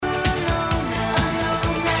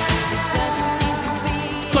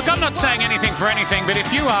not saying anything for anything, but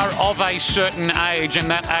if you are of a certain age and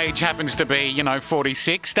that age happens to be,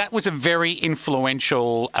 46, that was a very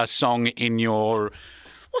influential song in your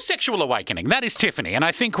sexual awakening. That is Tiffany, and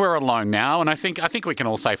I think we're alone now, and I think we can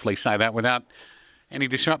all safely say that without any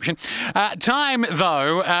disruption. Time,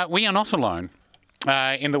 though, we are not alone.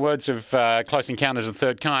 In the words of Close Encounters of the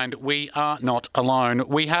Third Kind, we are not alone.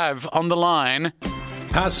 We have on the line...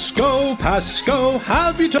 Pasco,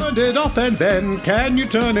 have you turned it off, and then can you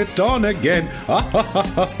turn it on again?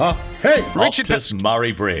 Hey! Richard Optus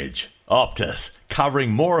Murray Bridge. Optus,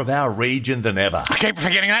 covering more of our region than ever. I keep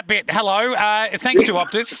forgetting that bit. Hello. Thanks to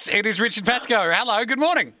Optus, it is Richard Pascoe. Hello, good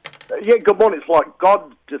morning. Yeah, good morning. It's like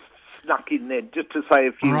God just snuck in there just to say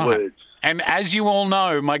a few words. And as you all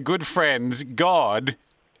know, my good friends, God,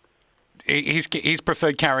 his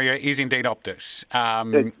preferred carrier is indeed Optus.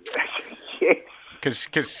 Yes.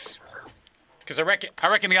 Because I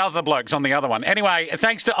reckon the other bloke's on the other one. Anyway,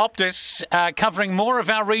 thanks to Optus, covering more of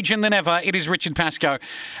our region than ever, it is Richard Pascoe,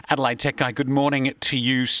 Adelaide Tech Guy. Good morning to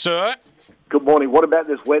you, sir. Good morning. What about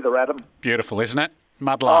this weather, Adam? Beautiful, isn't it?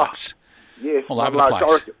 Mudlarks. Yes. All over the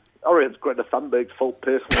place. I reckon it's Greta Thunberg's fault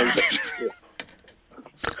personally. Yeah.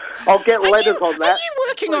 I'll get letters on that. Are you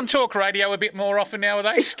working on talk radio a bit more often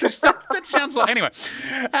nowadays? Because that sounds like... Anyway,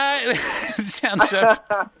 it sounds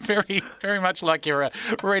very, very much like you're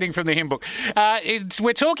reading from the hymn book.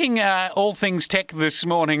 We're talking all things tech this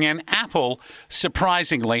morning, and Apple,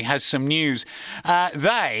 surprisingly, has some news.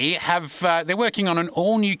 They're working on an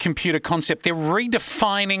all-new computer concept. They're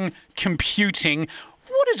redefining computing.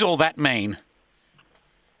 What does all that mean?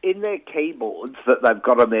 In their keyboards that they've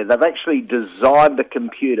got on there, they've actually designed a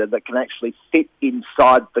computer that can actually fit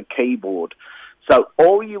inside the keyboard. So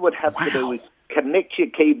all you would have to do is connect your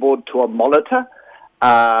keyboard to a monitor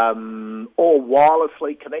or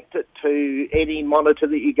wirelessly connect it to any monitor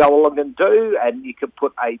that you go along and do, and you can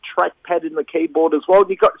put a trackpad in the keyboard as well, and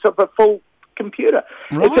you've got yourself a full computer.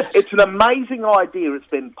 Right. It's an amazing idea. It's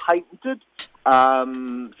been patented.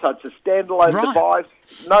 So it's a standalone device,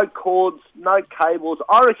 no cords, no cables.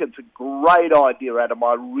 I reckon it's a great idea, Adam.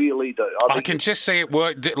 I really do. I can just see it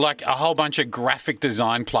work like a whole bunch of graphic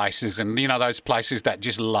design places, and those places that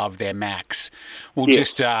just love their Macs will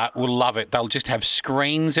will love it. They'll just have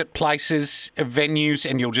screens at places, venues,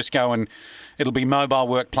 and you'll just go and it'll be mobile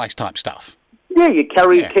workplace type stuff. Yeah, you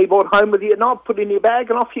carry your keyboard home with you at night, put it in your bag,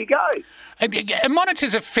 and off you go. A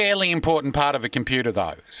monitor's a fairly important part of a computer,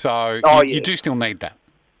 though, so you do still need that.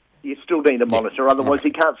 You still need a monitor, otherwise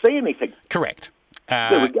you can't see anything. Correct.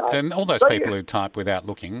 There we go. And all those people who type without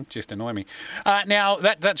looking just annoy me. Now,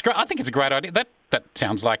 that's great. I think it's a great idea. That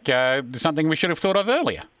sounds like something we should have thought of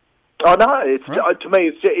earlier. I know. To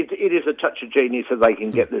me, it is a touch of genius that they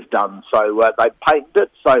can get this done. So they patented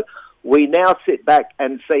it, so... We now sit back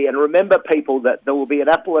and see, and remember, people, that there will be an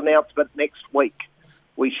Apple announcement next week.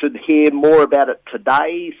 We should hear more about it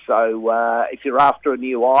today, so if you're after a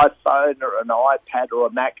new iPhone or an iPad or a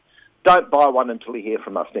Mac, don't buy one until you hear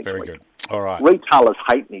from us next week. Very good. All right. Retailers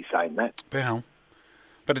hate me saying that. Well,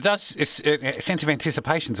 but it does, a sense of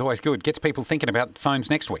anticipation is always good. Gets people thinking about phones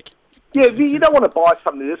next week. Yeah, you don't want to buy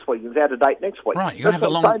something this week that's out of date next week. Right, you've got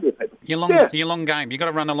to have your long game. You've got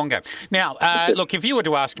to run a long game. Now, look, if you were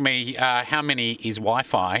to ask me how many is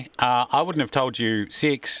Wi-Fi, I wouldn't have told you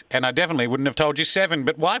 6, and I definitely wouldn't have told you 7,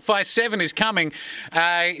 but Wi-Fi 7 is coming,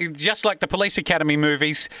 just like the Police Academy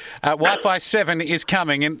movies. Wi-Fi 7 is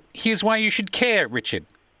coming, and here's why you should care, Richard.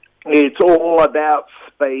 It's all about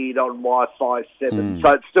speed on Wi-Fi 7,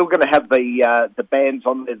 so it's still going to have the bands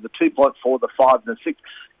on there, the 2.4, the 5 and the 6.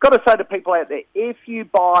 Got to say to people out there, if you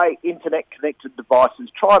buy internet-connected devices,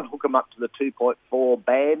 try and hook them up to the 2.4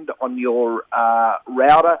 band on your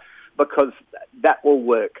router, because that will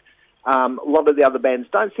work. A lot of the other bands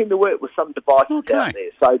don't seem to work with some devices out there.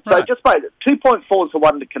 So just wait. 2.4 is the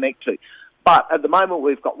one to connect to. But at the moment,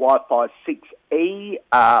 we've got Wi-Fi 6E.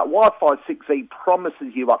 Wi-Fi 6E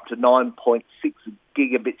promises you up to 9.6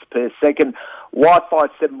 gigabits per second. Wi-Fi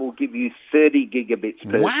 7 will give you 30 gigabits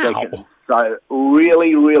per second. So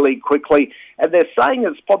really, really quickly. And they're saying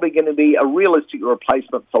it's probably going to be a realistic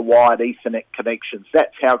replacement for wired Ethernet connections.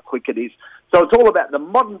 That's how quick it is. So it's all about the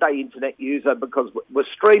modern-day internet user, because we're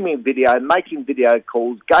streaming video, making video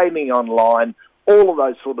calls, gaming online, all of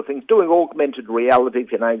those sort of things, doing augmented reality,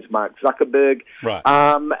 if your name's Mark Zuckerberg,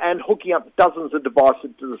 and hooking up dozens of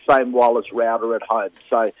devices to the same wireless router at home.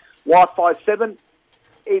 So Wi-Fi 7,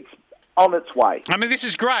 it's on its way. I mean, this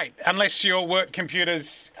is great, unless your work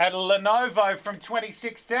computer's at a Lenovo from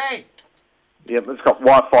 2016. Yeah, it's got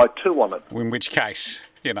Wi-Fi 2 on it. In which case,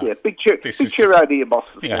 Yeah, big cheerio to your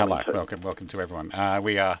bosses. Yeah, hello. Welcome to everyone.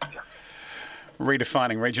 We are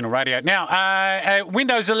Redefining regional radio. Now,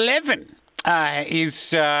 Windows 11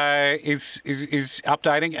 is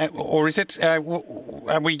updating, or is it?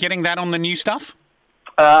 Are we getting that on the new stuff?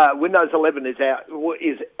 Windows 11 is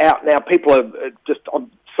out now. People are just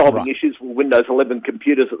solving issues with Windows 11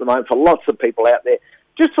 computers at the moment for lots of people out there.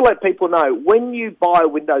 Just to let people know, when you buy a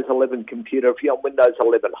Windows 11 computer, if you're on Windows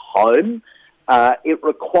 11 Home, it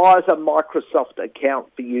requires a Microsoft account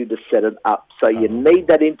for you to set it up. So you need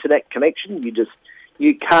that internet connection.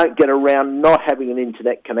 You can't get around not having an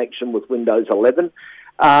internet connection with Windows 11.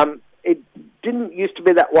 It didn't used to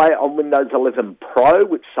be that way on Windows 11 Pro,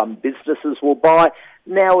 which some businesses will buy.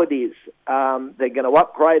 Now it is. They're going to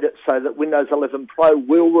upgrade it so that Windows 11 Pro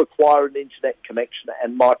will require an internet connection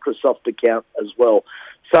and Microsoft account as well.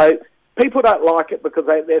 So people don't like it because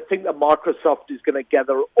they think that Microsoft is going to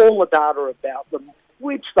gather all the data about them,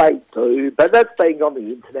 which they do. But that's being on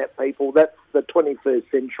the internet, people. That's the 21st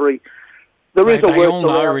century. They all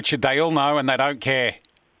know, Richard. They all know, and they don't care.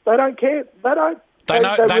 They don't care. They don't. They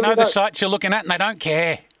know the sites you're looking at, and they don't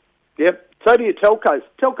care. Yep. So do your telcos.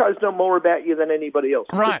 Telcos know more about you than anybody else.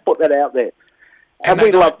 Right. Just put that out there. And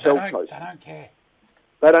we love telcos. They don't care.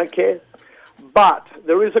 They don't care. But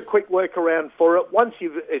there is a quick workaround for it. Once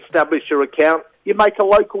you've established your account, you make a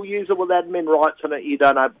local user with admin rights on it. You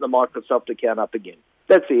don't open the Microsoft account up again.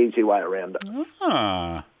 That's the easy way around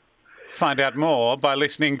it. Find out more by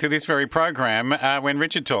listening to this very program when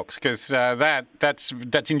Richard talks, because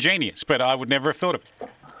that's ingenious, but I would never have thought of it.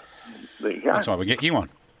 There you go. That's why we get you on.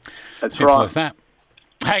 That's Simple right. as that.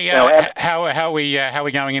 Hey, how are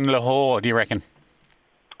we going in Lahore, do you reckon?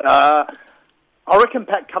 I reckon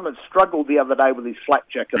Pat Cummins struggled the other day with his flak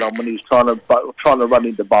jacket on when he was trying to run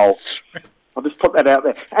into bowl. I'll just put that out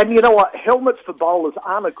there. And you know what? Helmets for bowlers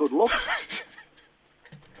aren't a good look.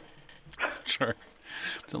 That's true.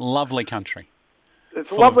 It's a lovely country.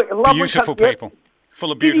 It's lovely beautiful country. people.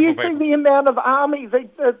 Full of beautiful people. Did you see the amount of army?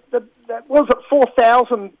 Was it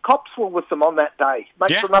 4,000 cops were with them on that day?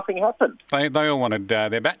 Make sure nothing happened. They all wanted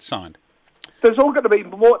their bats signed. There's going to be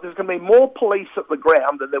more police at the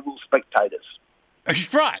ground than there will spectators.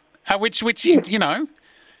 Right, which you know,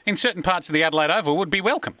 in certain parts of the Adelaide Oval would be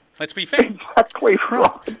welcome. Let's be fair. Exactly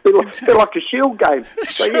right. It's like a shield game.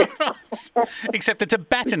 So, right. Except it's a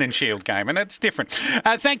baton and shield game, and it's different.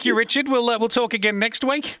 Thank you, Richard. We'll talk again next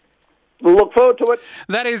week. We'll look forward to it.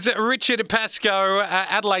 That is Richard Pascoe,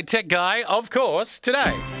 Adelaide Tech Guy, of course,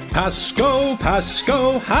 today. Pascoe,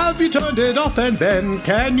 have you turned it off, and then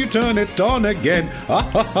can you turn it on again?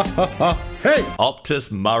 Hey!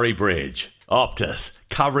 Optus Murray Bridge. Optus,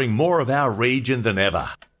 covering more of our region than ever.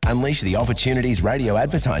 Unleash the opportunities radio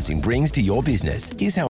advertising brings to your business. Here's how